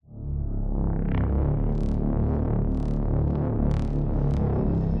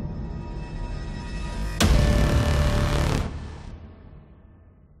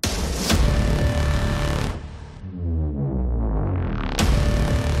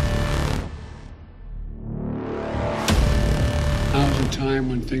time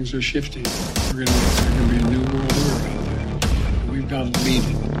when things are shifting. There's going to be a new world order out there. We've got to lead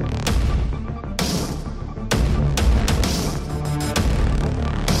it.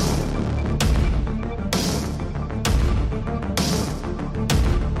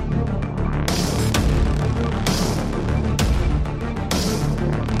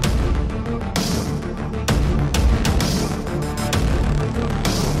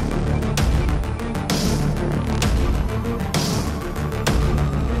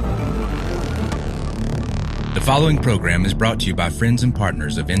 The following program is brought to you by friends and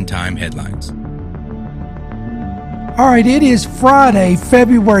partners of End Time Headlines. All right, it is Friday,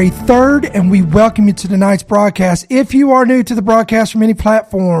 February 3rd, and we welcome you to tonight's broadcast. If you are new to the broadcast from any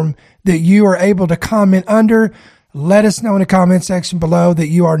platform that you are able to comment under, let us know in the comment section below that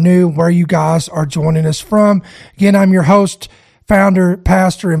you are new, where you guys are joining us from. Again, I'm your host, founder,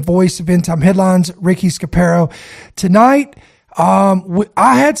 pastor, and voice of End Time Headlines, Ricky Scaparo. Tonight, I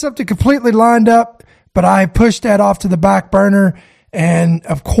had something completely lined up, but I pushed that off to the back burner. And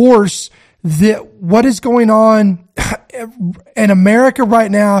of course, what is going on in America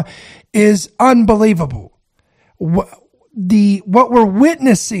right now is unbelievable. What we're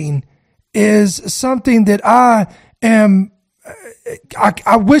witnessing is something that I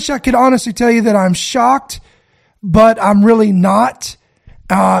wish I could honestly tell you that I'm shocked, but I'm really not.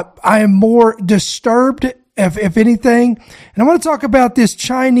 I am more disturbed, if anything. And I want to talk about this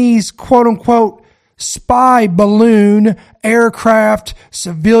Chinese quote unquote spy balloon, aircraft,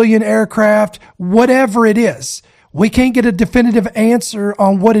 civilian aircraft, whatever it is. We can't get a definitive answer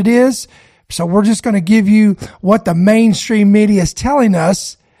on what it is. So we're just going to give you what the mainstream media is telling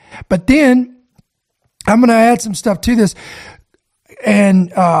us. But then I'm going to add some stuff to this. And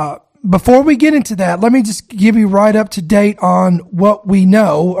before we get into that, let me just give you right up to date on what we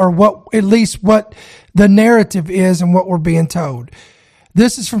know, or at least what the narrative is and what we're being told.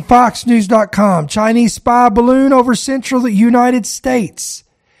 This is from FoxNews.com. Chinese spy balloon over central United States,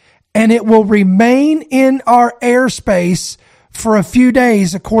 and it will remain in our airspace for a few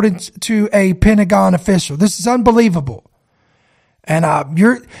days, according to a Pentagon official. This is unbelievable. And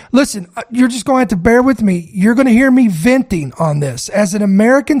you're just going to have to bear with me. You're going to hear me venting on this. As an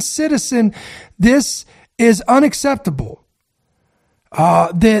American citizen, this is unacceptable.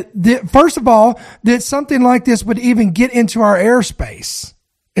 First of all, that something like this would even get into our airspace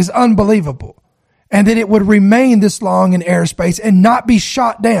is unbelievable. And that it would remain this long in airspace and not be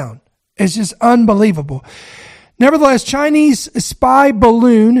shot down. It's just unbelievable. Nevertheless, Chinese spy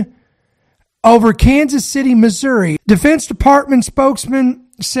balloon over Kansas City, Missouri. Defense Department spokesman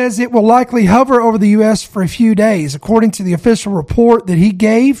says it will likely hover over the U.S. for a few days. According to the official report that he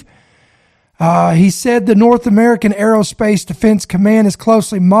gave, he said the North American Aerospace Defense Command is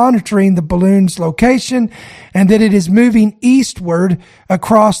closely monitoring the balloon's location and that it is moving eastward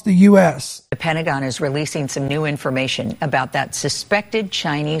across the U.S. The Pentagon is releasing some new information about that suspected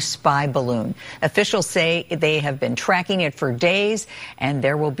Chinese spy balloon. Officials say they have been tracking it for days, and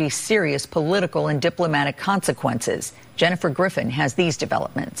there will be serious political and diplomatic consequences. Jennifer Griffin has these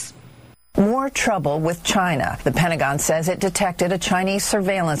developments. More trouble with China. The Pentagon says it detected a Chinese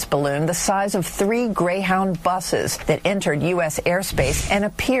surveillance balloon the size of 3 Greyhound buses that entered U.S. airspace and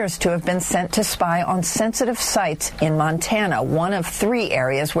appears to have been sent to spy on sensitive sites in Montana, one of 3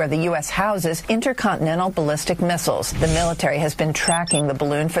 areas where the U.S. houses intercontinental ballistic missiles. The military has been tracking the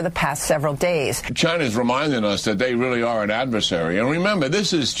balloon for the past several days. China is reminding us that they really are an adversary. And remember,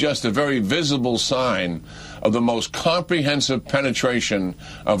 this is just a very visible sign of the most comprehensive penetration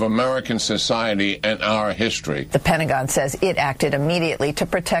of American society and our history. The Pentagon says it acted immediately to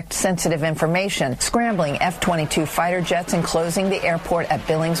protect sensitive information, scrambling F-22 fighter jets and closing the airport at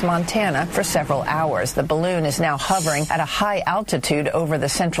Billings, Montana for several hours. The balloon is now hovering at a high altitude over the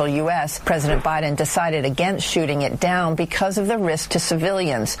central U.S. President Biden decided against shooting it down because of the risk to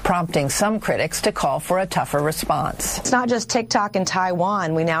civilians, prompting some critics to call for a tougher response. It's not just TikTok and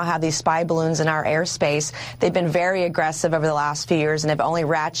Taiwan. We now have these spy balloons in our airspace. They've been very aggressive over the last few years and have only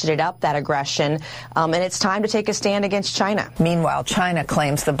ratcheted up that aggression. And it's time to take a stand against China. Meanwhile, China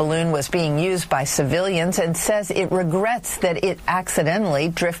claims the balloon was being used by civilians and says it regrets that it accidentally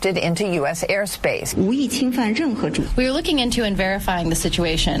drifted into U.S. airspace. We are looking into and verifying the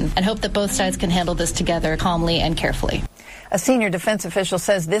situation and hope that both sides can handle this together calmly and carefully. A senior defense official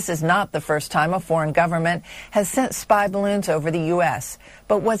says this is not the first time a foreign government has sent spy balloons over the U.S.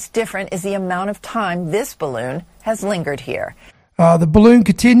 But what's different is the amount of time this balloon has lingered here. The balloon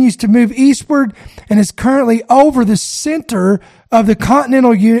continues to move eastward and is currently over the center of the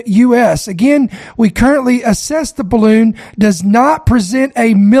continental U.S. Again, we currently assess the balloon does not present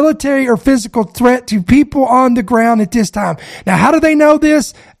a military or physical threat to people on the ground at this time. Now, how do they know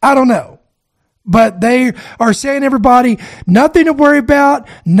this? I don't know. But they are saying, everybody, nothing to worry about,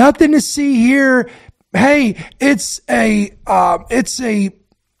 nothing to see here. Hey, it's an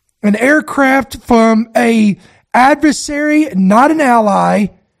aircraft from a adversary, not an ally,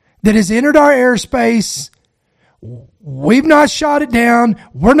 that has entered our airspace. We've not shot it down.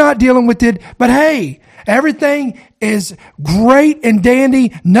 We're not dealing with it. But hey, everything is great and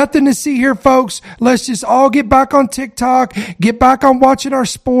dandy. Nothing to see here, folks. Let's just all get back on TikTok, get back on watching our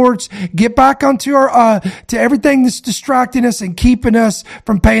sports, get back onto our, to everything that's distracting us and keeping us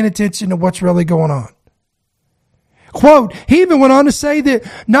from paying attention to what's really going on. Quote, he even went on to say that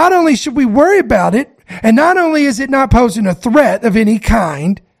not only should we worry about it, and not only is it not posing a threat of any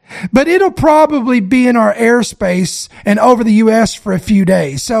kind, but it'll probably be in our airspace and over the U.S. for a few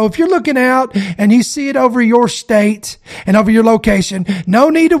days. So if you're looking out and you see it over your state and over your location, no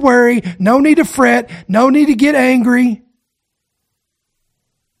need to worry, no need to fret, no need to get angry.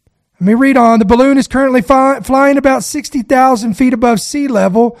 Let me read on. The balloon is currently flying about 60,000 feet above sea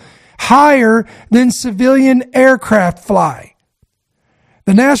level, higher than civilian aircraft fly.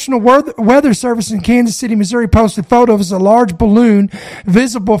 The National Weather Service in Kansas City, Missouri posted photos of a large balloon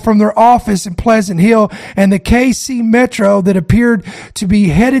visible from their office in Pleasant Hill and the KC Metro that appeared to be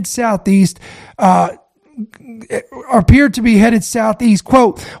headed southeast.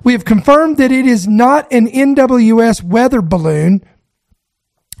 Quote, we have confirmed that it is not an NWS weather balloon.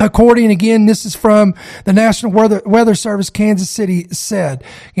 According, again, this is from the National Weather Service, Kansas City said.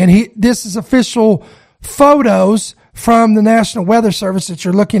 And this is official photos from the National Weather Service that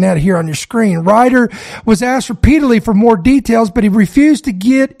you're looking at here on your screen. Ryder was asked repeatedly for more details, but he refused to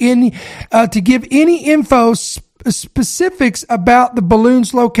give any info specifics about the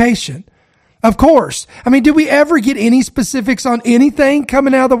balloon's location. Of course. I mean, did we ever get any specifics on anything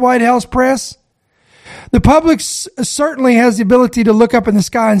coming out of the White House press? The public certainly has the ability to look up in the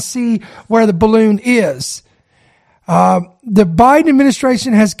sky and see where the balloon is. The Biden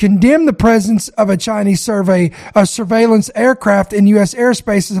administration has condemned the presence of a Chinese surveillance aircraft in U.S.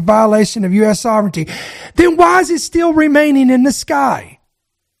 airspace as a violation of U.S. sovereignty. Then why is it still remaining in the sky?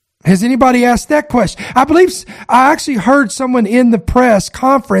 Has anybody asked that question? I actually heard someone in the press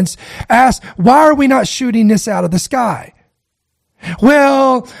conference ask, why are we not shooting this out of the sky?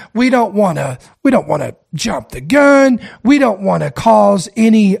 Well, we don't want to jump the gun. We don't want to cause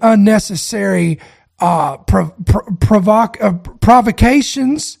any unnecessary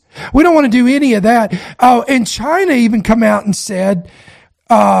provocations. We don't want to do any of that. Oh, and China even come out and said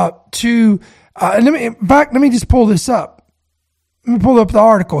let me just pull this up. Let me pull up the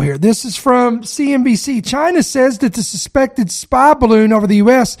article here. This is from CNBC. China says that the suspected spy balloon over the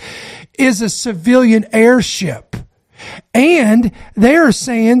U.S. is a civilian airship. And they are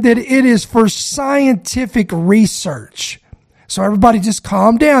saying that it is for scientific research. So everybody just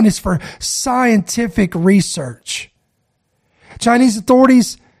calm down. It's for scientific research. Chinese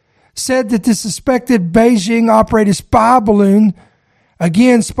authorities said that the suspected Beijing-operated spy balloon,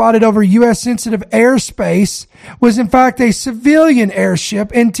 again spotted over U.S.-sensitive airspace, was in fact a civilian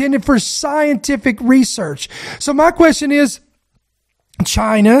airship intended for scientific research. So my question is,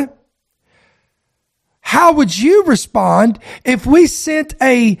 China, how would you respond if we sent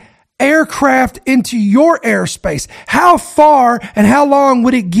a aircraft into your airspace? How far and how long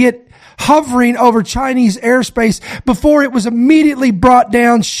would it get hovering over Chinese airspace before it was immediately brought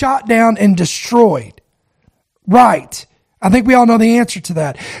down, shot down, and destroyed? Right. I think we all know the answer to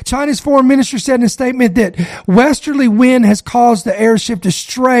that. China's foreign minister said in a statement that westerly wind has caused the airship to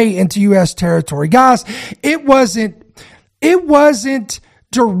stray into U.S. territory. Guys, it wasn't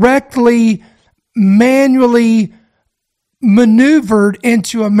directly manually maneuvered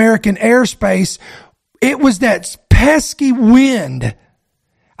into American airspace. It was that pesky wind.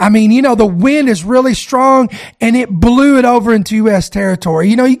 I mean, the wind is really strong and it blew it over into U.S. territory.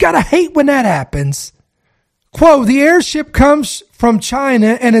 You gotta hate when that happens. Quote, the airship comes from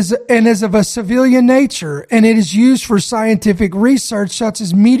China and is of a civilian nature, and it is used for scientific research such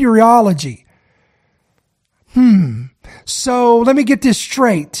as meteorology. So let me get this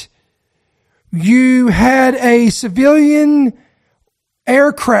straight. You had a civilian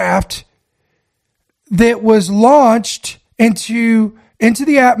aircraft that was launched into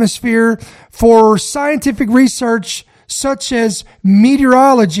the atmosphere for scientific research such as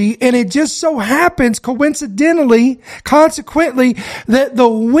meteorology, and it just so happens, consequently, that the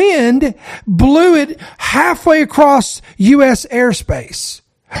wind blew it halfway across U.S. airspace.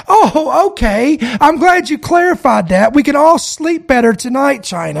 Oh, okay. I'm glad you clarified that. We can all sleep better tonight,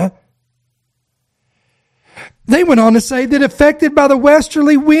 China. They went on to say that affected by the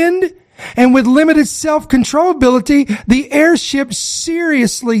westerly wind and with limited self-control ability, the airship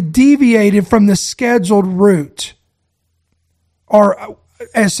seriously deviated from the scheduled route. Or,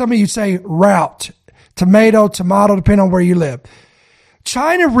 as some of you say, route. Tomato, depending on where you live.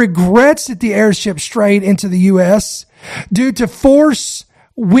 China regrets that the airship strayed into the U.S. due to force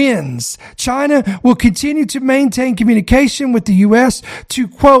winds. China will continue to maintain communication with the U.S. to,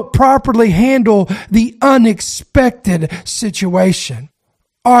 quote, properly handle the unexpected situation.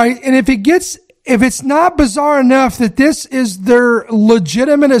 All right, and if it's not bizarre enough that this is their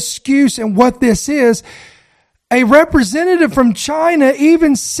legitimate excuse and what this is, a representative from China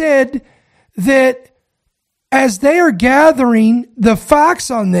even said that as they are gathering the facts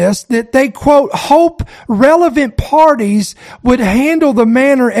on this, that they, quote, hope relevant parties would handle the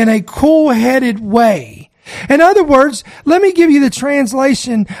matter in a cool-headed way. In other words, let me give you the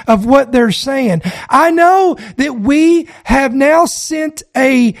translation of what they're saying. I know that we have now sent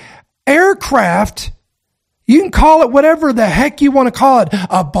a aircraft. You can call it whatever the heck you want to call it.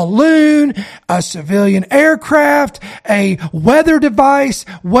 A balloon, a civilian aircraft, a weather device,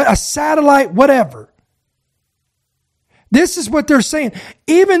 a satellite, whatever. This is what they're saying.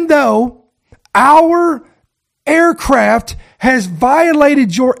 Even though our aircraft has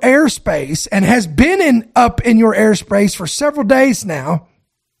violated your airspace and has been up in your airspace for several days now,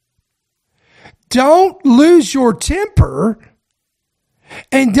 don't lose your temper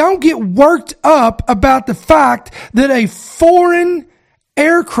and don't get worked up about the fact that a foreign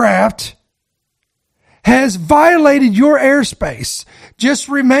aircraft has violated your airspace. Just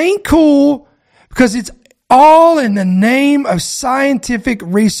remain cool, because it's all in the name of scientific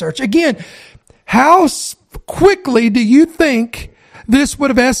research. Again, how quickly do you think this would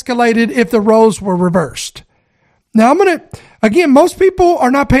have escalated if the roles were reversed? Now, most people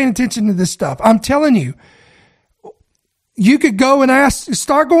are not paying attention to this stuff. I'm telling you, you could go and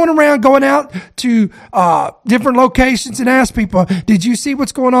start going out to different locations and ask people, did you see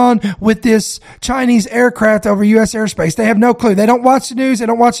what's going on with this Chinese aircraft over U.S. airspace? They have no clue. They don't watch the news.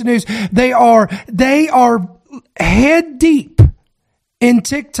 They are head deep in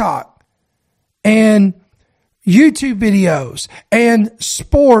TikTok and YouTube videos and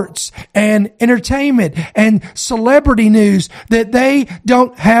sports and entertainment and celebrity news that they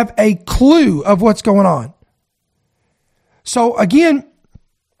don't have a clue of what's going on. So again,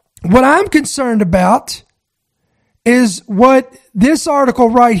 what I'm concerned about is what this article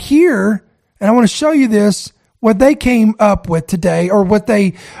right here, and I want to show you this, what they came up with today, or what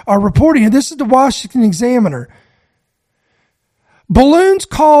they are reporting. And this is the Washington Examiner. Balloons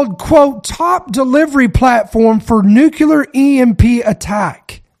called, quote, top delivery platform for nuclear EMP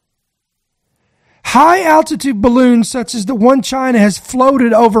attack. High altitude balloons such as the one China has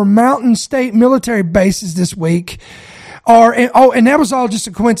floated over mountain state military bases this week and that was all just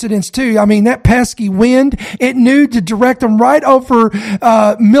a coincidence too. I mean, that pesky wind, it knew to direct them right over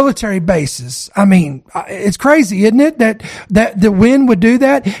military bases. I mean, it's crazy, isn't it? That the wind would do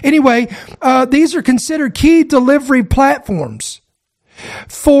that. Anyway, these are considered key delivery platforms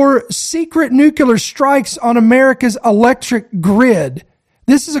for secret nuclear strikes on America's electric grid.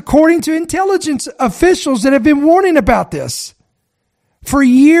 This is according to intelligence officials that have been warning about this. For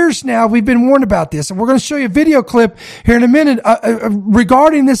years now, we've been warned about this, and we're going to show you a video clip here in a minute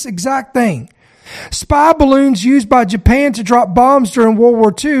regarding this exact thing. Spy balloons used by Japan to drop bombs during World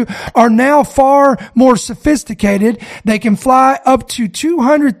War II are now far more sophisticated. They can fly up to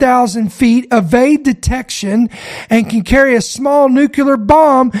 200,000 feet, evade detection, and can carry a small nuclear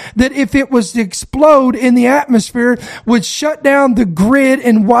bomb that, if it was to explode in the atmosphere, would shut down the grid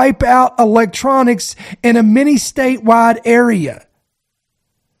and wipe out electronics in a mini statewide area.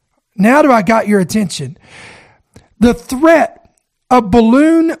 Now do I got your attention? The threat of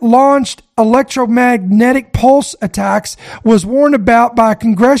balloon-launched electromagnetic pulse attacks was warned about by a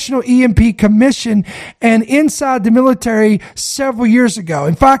congressional EMP commission and inside the military several years ago.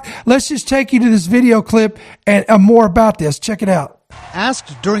 In fact, let's just take you to this video clip and more about this. Check it out.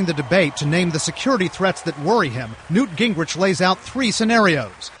 Asked during the debate to name the security threats that worry him, Newt Gingrich lays out three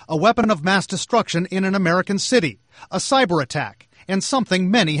scenarios: a weapon of mass destruction in an American city, a cyber attack, and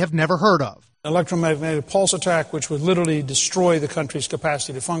something many have never heard of. Electromagnetic pulse attack, which would literally destroy the country's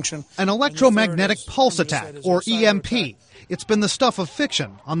capacity to function. An electromagnetic pulse attack, or EMP. It's been the stuff of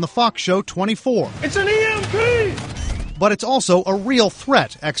fiction on the Fox show 24. It's an EMP! But it's also a real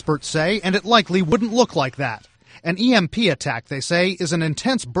threat, experts say, and it likely wouldn't look like that. An EMP attack, they say, is an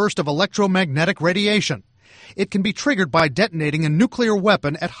intense burst of electromagnetic radiation. It can be triggered by detonating a nuclear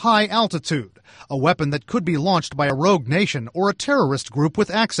weapon at high altitude, a weapon that could be launched by a rogue nation or a terrorist group with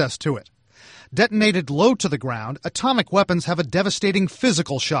access to it. Detonated low to the ground, atomic weapons have a devastating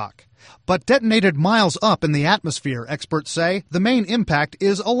physical shock. But detonated miles up in the atmosphere, experts say, the main impact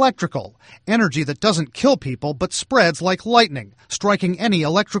is electrical, energy that doesn't kill people but spreads like lightning, striking any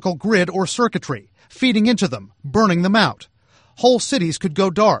electrical grid or circuitry, feeding into them, burning them out. Whole cities could go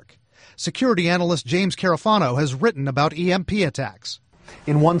dark. Security analyst James Carafano has written about EMP attacks.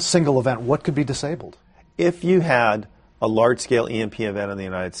 In one single event, what could be disabled? If you had a large-scale EMP event in the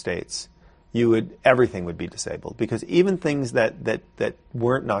United States, everything would be disabled, because even things that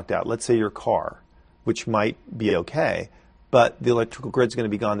weren't knocked out, let's say your car, which might be okay, but the electrical grid's going to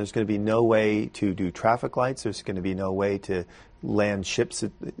be gone. There's going to be no way to do traffic lights. There's going to be no way to land ships.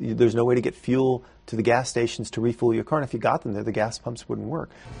 There's no way to get fuel to the gas stations to refuel your car. And if you got them there, the gas pumps wouldn't work.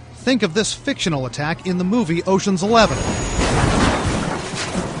 Think of this fictional attack in the movie Ocean's 11.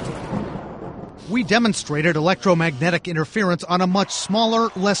 We demonstrated electromagnetic interference on a much smaller,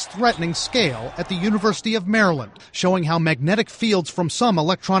 less threatening scale at the University of Maryland, showing how magnetic fields from some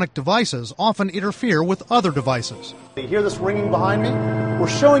electronic devices often interfere with other devices. You hear this ringing behind me? We're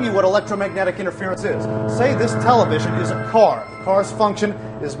showing you what electromagnetic interference is. Say this television is a car. The car's function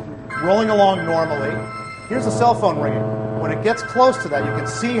is rolling along normally. Here's a cell phone ringing. When it gets close to that, you can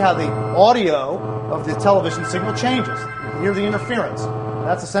see how the audio of the television signal changes. You can hear the interference.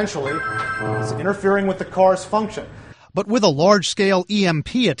 That's essentially it's interfering with the car's function. But with a large-scale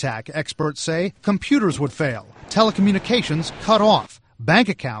EMP attack, experts say, computers would fail, telecommunications cut off, bank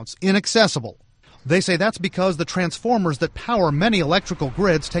accounts inaccessible. They say that's because the transformers that power many electrical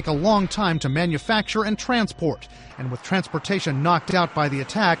grids take a long time to manufacture and transport. And with transportation knocked out by the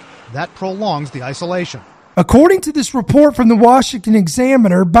attack, that prolongs the isolation. According to this report from the Washington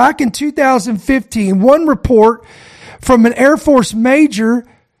Examiner, back in 2015, one report from an Air Force major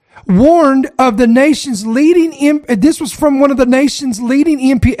warned of the nation's leading, this was from one of the nation's leading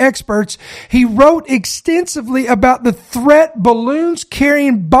EMP experts. He wrote extensively about the threat balloons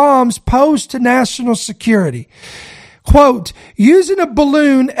carrying bombs pose to national security. Quote, using a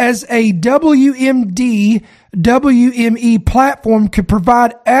balloon as a WME platform could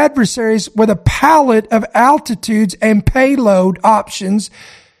provide adversaries with a palette of altitudes and payload options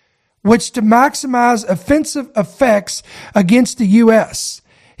which to maximize offensive effects against the U.S.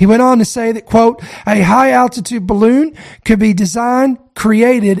 He went on to say that, quote, a high-altitude balloon could be designed,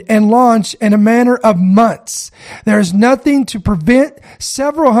 created, and launched in a matter of months. There is nothing to prevent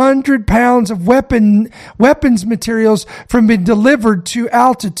several hundred pounds of weapons materials from being delivered to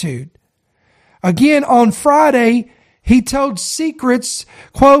altitude. Again, on Friday, he told Secrets,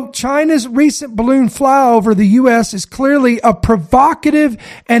 quote, China's recent balloon flyover the U.S. is clearly a provocative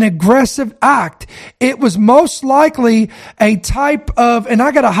and aggressive act. It was most likely a type of, and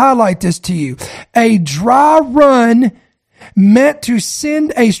I got to highlight this to you, a dry run meant to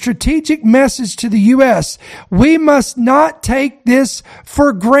send a strategic message to the U.S. We must not take this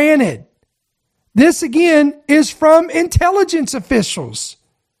for granted. This, again, is from intelligence officials.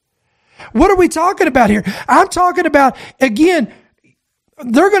 What are we talking about here? I'm talking about, again,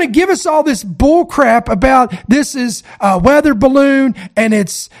 they're going to give us all this bull crap about this is a weather balloon and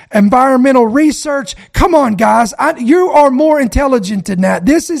it's environmental research. Come on, guys. You are more intelligent than that.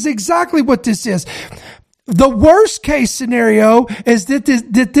 This is exactly what this is. The worst case scenario is that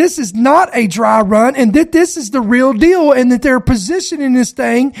this is not a dry run and that this is the real deal and that they're positioning this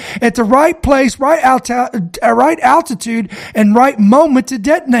thing at the right place, right altitude and right moment to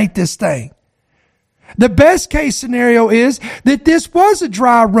detonate this thing. The best case scenario is that this was a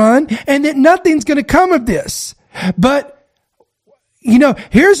dry run and that nothing's going to come of this. But,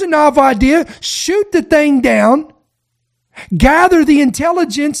 here's a novel idea. Shoot the thing down, gather the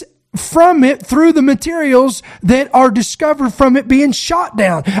intelligence from it through the materials that are discovered from it being shot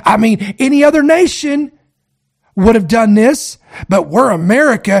down. I mean, any other nation would have done this, but we're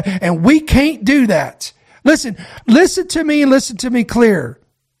America and we can't do that. Listen to me and listen to me clear.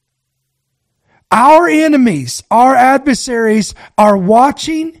 Our enemies, our adversaries are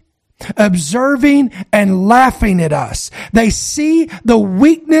watching, observing, and laughing at us. They see the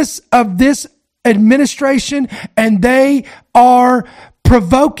weakness of this administration and they are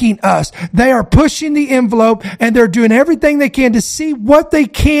provoking us. They are pushing the envelope and they're doing everything they can to see what they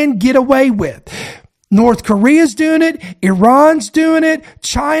can get away with. North Korea's doing it, Iran's doing it,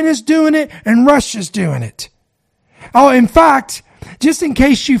 China's doing it, and Russia's doing it. Oh, in fact, just in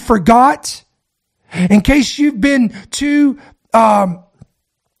case you forgot, In case you've been too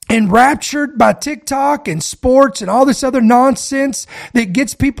enraptured by TikTok and sports and all this other nonsense that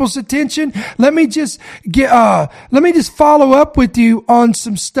gets people's attention, let me just follow up with you on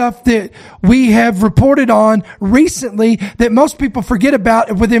some stuff that we have reported on recently that most people forget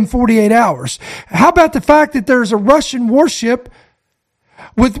about within 48 hours. How about the fact that there's a Russian warship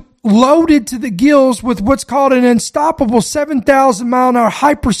loaded to the gills with what's called an unstoppable 7,000 mile an hour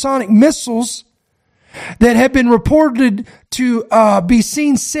hypersonic missiles that have been reported to be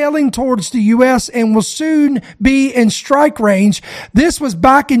seen sailing towards the U.S. and will soon be in strike range. This was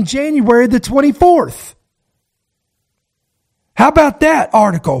back in January the 24th. How about that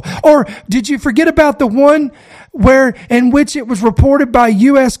article? Or did you forget about the one in which it was reported by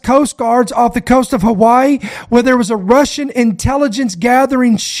U.S. Coast Guards off the coast of Hawaii, where there was a Russian intelligence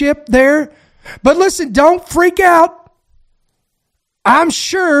gathering ship there? But listen, don't freak out. I'm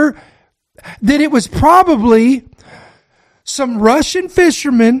sure that it was probably some Russian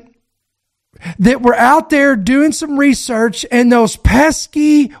fishermen that were out there doing some research, and those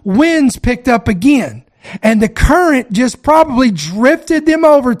pesky winds picked up again. And the current just probably drifted them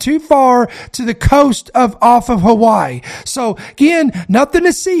over too far to the coast off of Hawaii. So again, nothing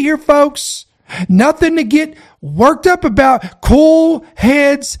to see here, folks. Nothing to get worked up about. Cool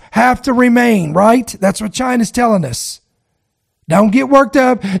heads have to remain, right? That's what China's telling us. Don't get worked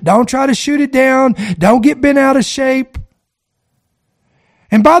up. Don't try to shoot it down. Don't get bent out of shape.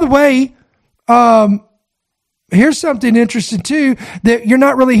 And by the way, here's something interesting too that you're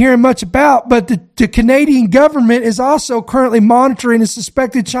not really hearing much about, but the Canadian government is also currently monitoring a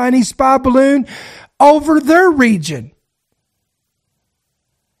suspected Chinese spy balloon over their region.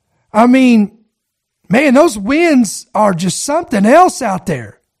 I mean, man, those winds are just something else out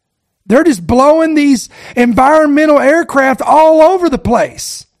there. They're just blowing these environmental aircraft all over the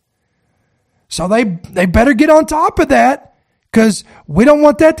place. So they better get on top of that, because we don't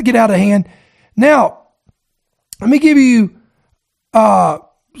want that to get out of hand. Now, let me give you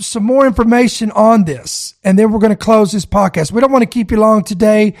some more information on this, and then we're going to close this podcast. We don't want to keep you long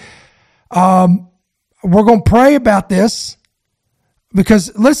today. We're going to pray about this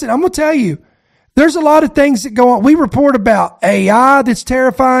because, listen, I'm going to tell you, there's a lot of things that go on. We report about AI that's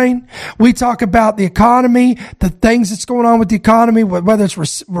terrifying. We talk about the economy, the things that's going on with the economy, whether it's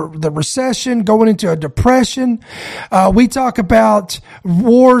the recession, going into a depression. We talk about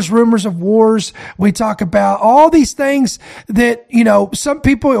wars, rumors of wars. We talk about all these things that, some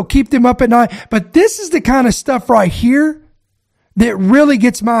people, will keep them up at night. But this is the kind of stuff right here that really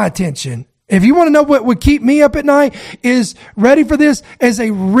gets my attention. If you want to know what would keep me up at night, is ready for this, as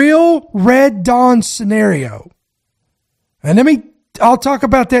a real Red Dawn scenario. And I'll talk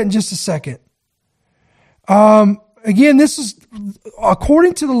about that in just a second. Again, this is,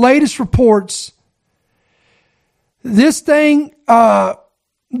 according to the latest reports, this thing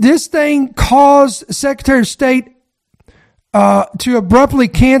caused Secretary of State to abruptly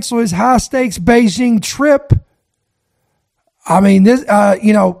cancel his high-stakes Beijing trip. I mean, this,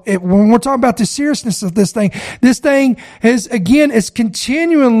 when we're talking about the seriousness of this thing is, again, it's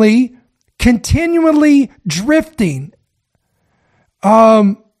continually drifting. Let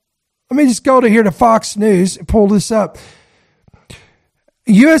me just go to Fox News and pull this up.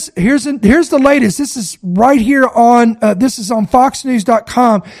 Here's the latest. This is right here on, this is on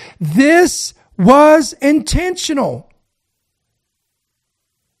foxnews.com. This was intentional.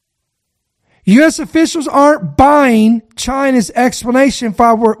 U.S. officials aren't buying China's explanation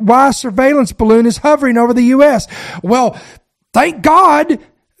for why surveillance balloon is hovering over the U.S. Well, thank God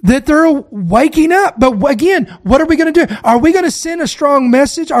that they're waking up. But again, what are we going to do? Are we going to send a strong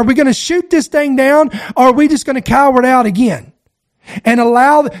message? Are we going to shoot this thing down? Or are we just going to cower it out again and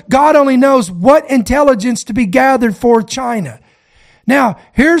allow God only knows what intelligence to be gathered for China? Now,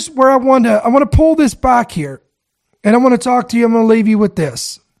 here's where I want to pull this back here, and I want to talk to you. I'm going to leave you with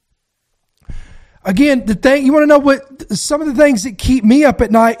this. Again, you want to know what some of the things that keep me up at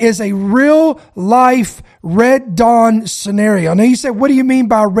night is a real life Red Dawn scenario. Now you say, what do you mean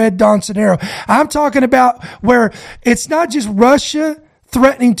by Red Dawn scenario? I'm talking about where it's not just Russia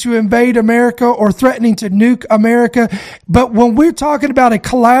threatening to invade America or threatening to nuke America, but when we're talking about a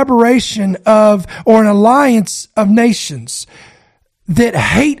collaboration or an alliance of nations that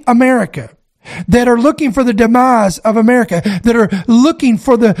hate America, that are looking for the demise of America, that are looking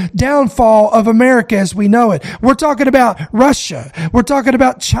for the downfall of America as we know it. We're talking about Russia. We're talking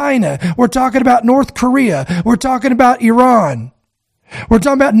about China. We're talking about North Korea. We're talking about Iran. We're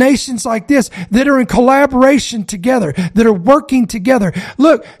talking about nations like this that are in collaboration together, that are working together.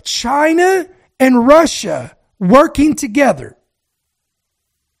 Look, China and Russia working together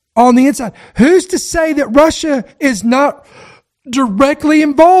on the inside. Who's to say that Russia is not directly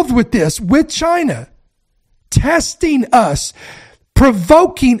involved with this, with China, testing us,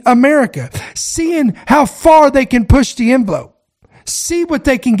 provoking America, seeing how far they can push the envelope, see what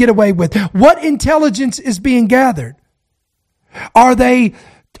they can get away with, what intelligence is being gathered. Are they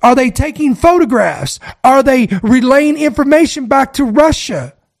taking photographs? Are they relaying information back to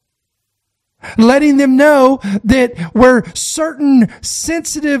Russia? Letting them know that where certain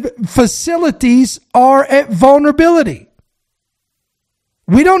sensitive facilities are at vulnerability.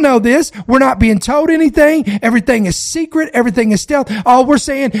 We don't know this. We're not being told anything. Everything is secret. Everything is stealth. All we're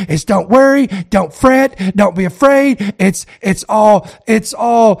saying is don't worry, don't fret, don't be afraid. It's all,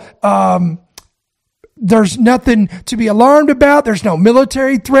 there's nothing to be alarmed about. There's no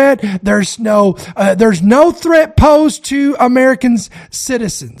military threat. There's no threat posed to American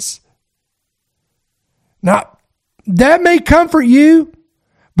citizens. Now, that may comfort you,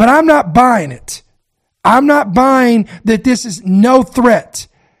 but I'm not buying it. I'm not buying that this is no threat.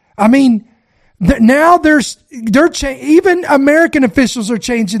 I mean, now even American officials are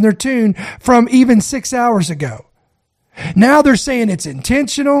changing their tune from even 6 hours ago. Now they're saying it's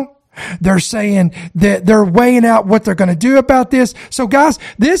intentional. They're saying that they're weighing out what they're going to do about this. So guys,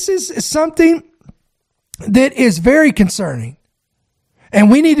 this is something that is very concerning. And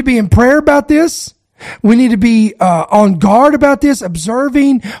we need to be in prayer about this. We need to be on guard about this,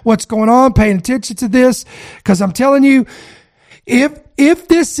 observing what's going on, paying attention to this. Because I'm telling you, if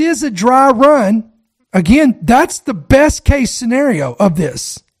this is a dry run, again, that's the best case scenario of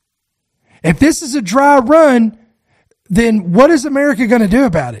this. If this is a dry run, then what is America going to do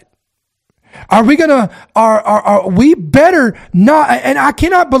about it? Are we better not? And I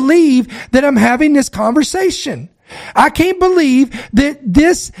cannot believe that I'm having this conversation. I can't believe that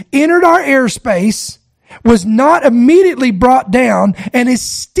this entered our airspace, was not immediately brought down, and is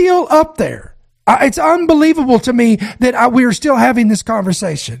still up there. It's unbelievable to me that we are still having this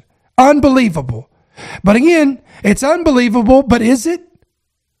conversation. Unbelievable. But again, it's unbelievable, but is it?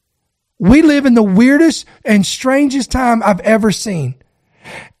 We live in the weirdest and strangest time I've ever seen.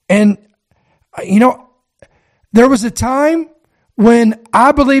 And, there was a time when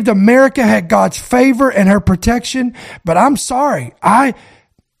I believed America had God's favor and her protection, but I'm sorry. On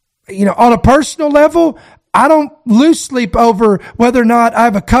a personal level, I don't lose sleep over whether or not I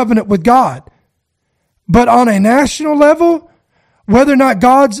have a covenant with God. But on a national level, whether or not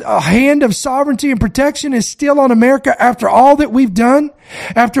God's hand of sovereignty and protection is still on America after all that we've done,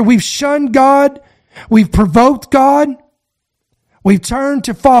 after we've shunned God, we've provoked God, we've turned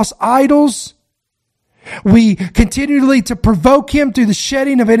to false idols, we continually to provoke him through the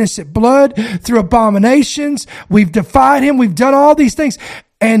shedding of innocent blood, through abominations. We've defied him. We've done all these things.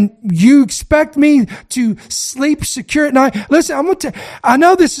 And you expect me to sleep secure at night? Listen, I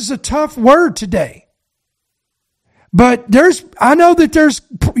know this is a tough word today, but I know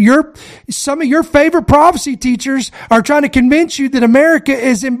that some of your favorite prophecy teachers are trying to convince you that America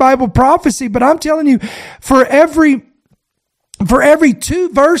is in Bible prophecy. But I'm telling you, for every 2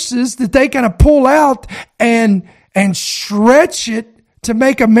 verses that they kind of pull out and stretch it to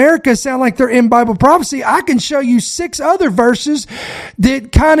make America sound like they're in Bible prophecy, I can show you 6 other verses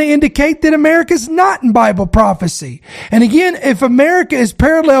that kind of indicate that America's not in Bible prophecy. And again, if America is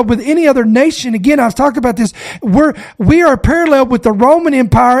paralleled with any other nation, again, I've talked about this, we are paralleled with the Roman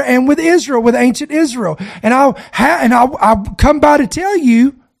Empire and with Israel, with ancient Israel. And I'll come by to tell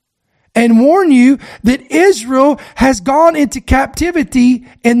you and warn you that Israel has gone into captivity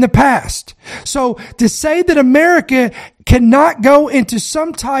in the past. So to say that America cannot go into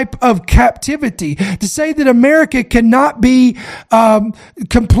some type of captivity, to say that America cannot be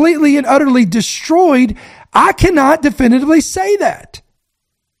completely and utterly destroyed, I cannot definitively say that.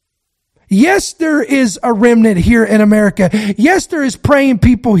 Yes, there is a remnant here in America. Yes, there is praying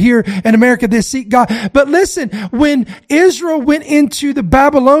people here in America that seek God. But listen, when Israel went into the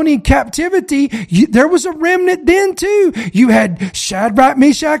Babylonian captivity, there was a remnant then too. You had Shadrach,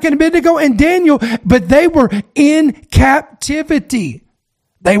 Meshach, and Abednego and Daniel, but they were in captivity.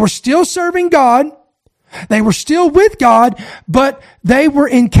 They were still serving God. They were still with God, but they were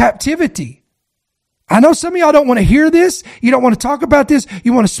in captivity. I know some of y'all don't want to hear this. You don't want to talk about this.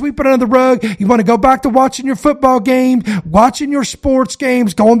 You want to sweep it under the rug. You want to go back to watching your football games, watching your sports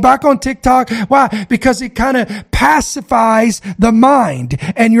games, going back on TikTok. Why? Because it kind of pacifies the mind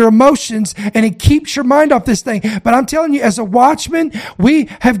and your emotions, and it keeps your mind off this thing. But I'm telling you, as a watchman, we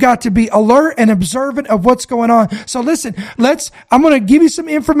have got to be alert and observant of what's going on. So listen, I'm going to give you some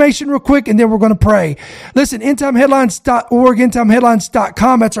information real quick, and then we're going to pray. Listen, endtimeheadlines.org,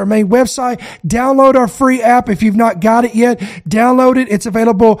 endtimeheadlines.com. That's our main website. Download our free app. If you've not got it yet, download it. It's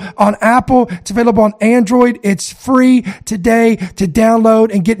available on Apple. It's available on Android. It's free today to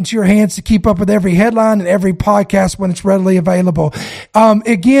download and get into your hands to keep up with every headline and every podcast when it's readily available.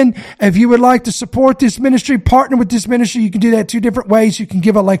 Again, if you would like to support this ministry, partner with this ministry, you can do that two different ways. You can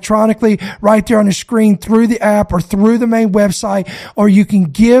give electronically right there on the screen through the app or through the main website, or you can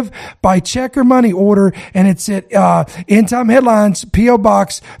give by check or money order, and it's at End Time Headlines, P.O.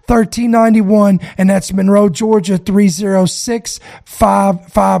 Box 1391, and that's Monroe, Georgia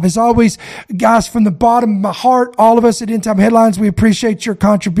 30655. As always, guys, from the bottom of my heart, all of us at End Time Headlines, we appreciate your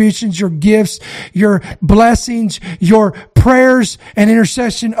contributions, your gifts, your blessings, your prayers and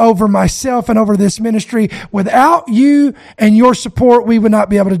intercession over myself and over this ministry. Without you and your support, we would not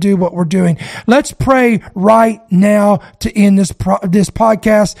be able to do what we're doing. Let's pray right now to end this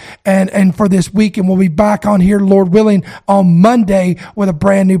podcast and for this week, and we'll be back on here, Lord willing, on Monday with a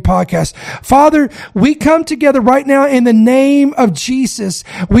brand new podcast. Father, we come together right now in the name of Jesus.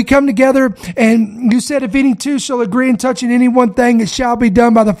 We come together, and you said, if any two shall agree in touching any one thing, it shall be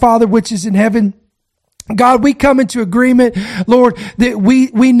done by the Father which is in heaven. God, we come into agreement, Lord, that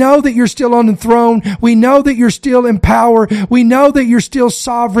we know that you're still on the throne. We know that you're still in power. We know that you're still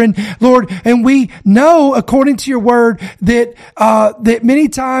sovereign, Lord. And we know, according to your word, that many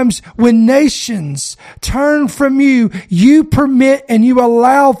times when nations turn from you, you permit and you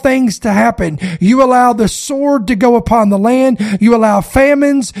allow things to happen. You allow the sword to go upon the land. You allow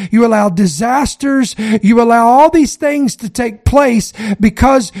famines. You allow disasters. You allow all these things to take place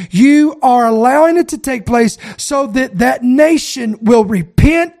because you are allowing it to take place so that that nation will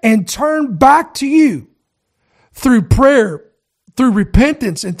repent and turn back to you through prayer, through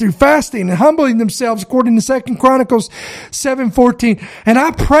repentance, and through fasting and humbling themselves, according to 2 Chronicles 7:14. And I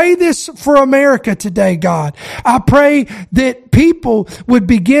pray this for America today, God. I pray that people would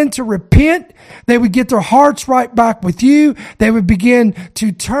begin to repent. They would get their hearts right back with you. They would begin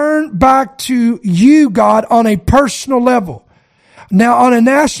to turn back to you, God, on a personal level. Now, on a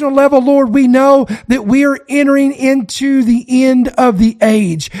national level, Lord, we know that we are entering into the end of the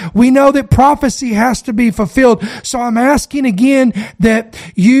age. We know that prophecy has to be fulfilled. So I'm asking again that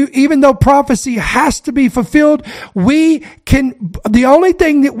you, even though prophecy has to be fulfilled, the only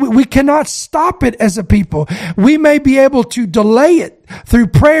thing that we cannot stop it as a people. We may be able to delay it through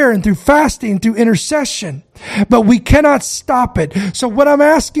prayer and through fasting, through intercession, but we cannot stop it. So what I'm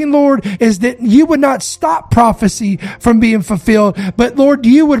asking, Lord, is that you would not stop prophecy from being fulfilled, but Lord,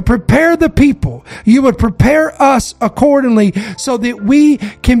 you would prepare the people. You would prepare us accordingly so that we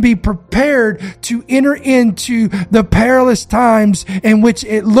can be prepared to enter into the perilous times in which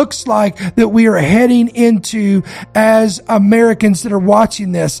it looks like that we are heading into as Americans that are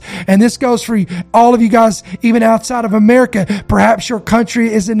watching this. And this goes for all of you guys, even outside of America. Perhaps your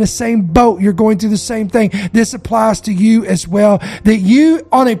country is in the same boat. You're going through the same thing. This applies to you as well. That you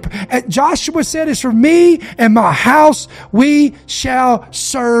Joshua said, "As for me and my house, we shall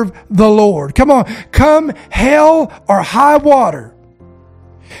serve the Lord." Come on, come hell or high water,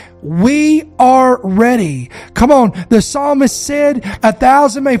 we are ready. Come on. The psalmist said,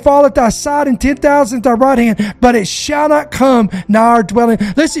 1,000 may fall at thy side and 10,000 at thy right hand, but it shall not come nigh our dwelling.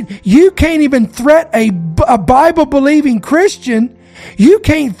 Listen, you can't even threaten a Bible-believing Christian. You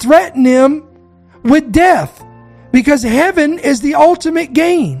can't threaten them with death because heaven is the ultimate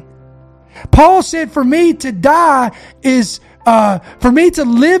gain. Paul said, for me to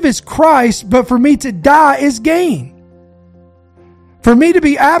live is Christ, but for me to die is gain. For me to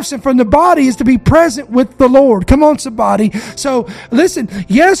be absent from the body is to be present with the Lord. Come on, somebody. So listen,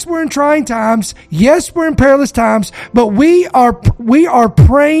 yes, we're in trying times. Yes, we're in perilous times, but we are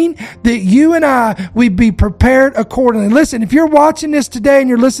praying that you and I, we be prepared accordingly. Listen, if you're watching this today and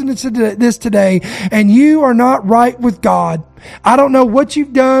you're listening to this today and you are not right with God, I don't know what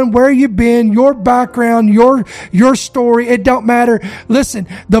you've done, where you've been, your background, your story. It don't matter. Listen,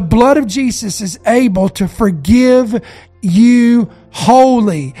 the blood of Jesus is able to forgive you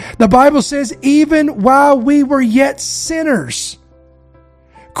wholly. The Bible says, even while we were yet sinners,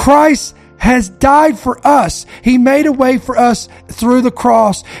 Christ has died for us. He made a way for us through the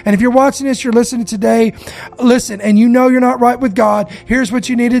cross. And if you're watching this, you're listening today, listen, and you know you're not right with God, here's what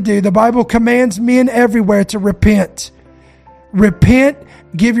you need to do. The Bible commands men everywhere to repent. Repent,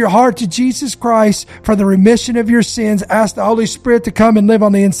 give your heart to Jesus Christ for the remission of your sins. Ask the Holy Spirit to come and live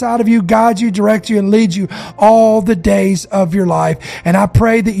on the inside of you, guide you, direct you, and lead you all the days of your life. And I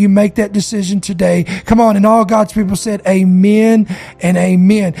pray that you make that decision today. Come on. And all God's people said amen and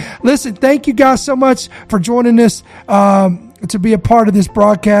amen. Listen, thank you guys so much for joining us to be a part of this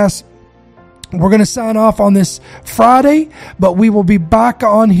broadcast. We're going to sign off on this Friday, but we will be back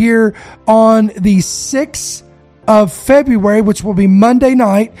on here on the 6th of February, which will be Monday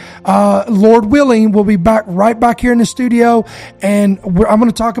night. Lord willing, we'll be right back here in the studio, and I'm going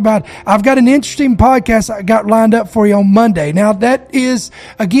to talk about, I've got an interesting podcast I got lined up for you on Monday. Now, that is,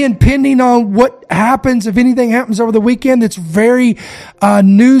 again, pending on what happens, if anything happens over the weekend that's very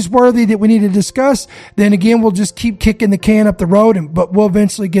newsworthy that we need to discuss, then again, we'll just keep kicking the can up the road, but we'll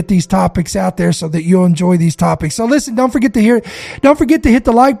eventually get these topics out there so that you'll enjoy these topics. So listen, don't forget to hit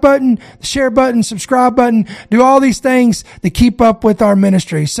the like button, the share button, subscribe button, do all these things to keep up with our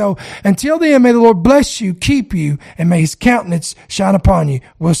ministry. So until then, may the Lord bless you, keep you, and may his countenance shine upon you.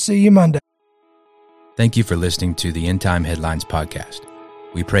 We'll see you Monday. Thank you for listening to the End Time Headlines podcast.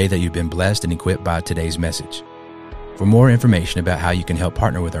 We pray that you've been blessed and equipped by today's message. For more information about how you can help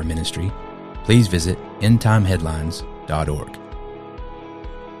partner with our ministry, please visit endtimeheadlines.org.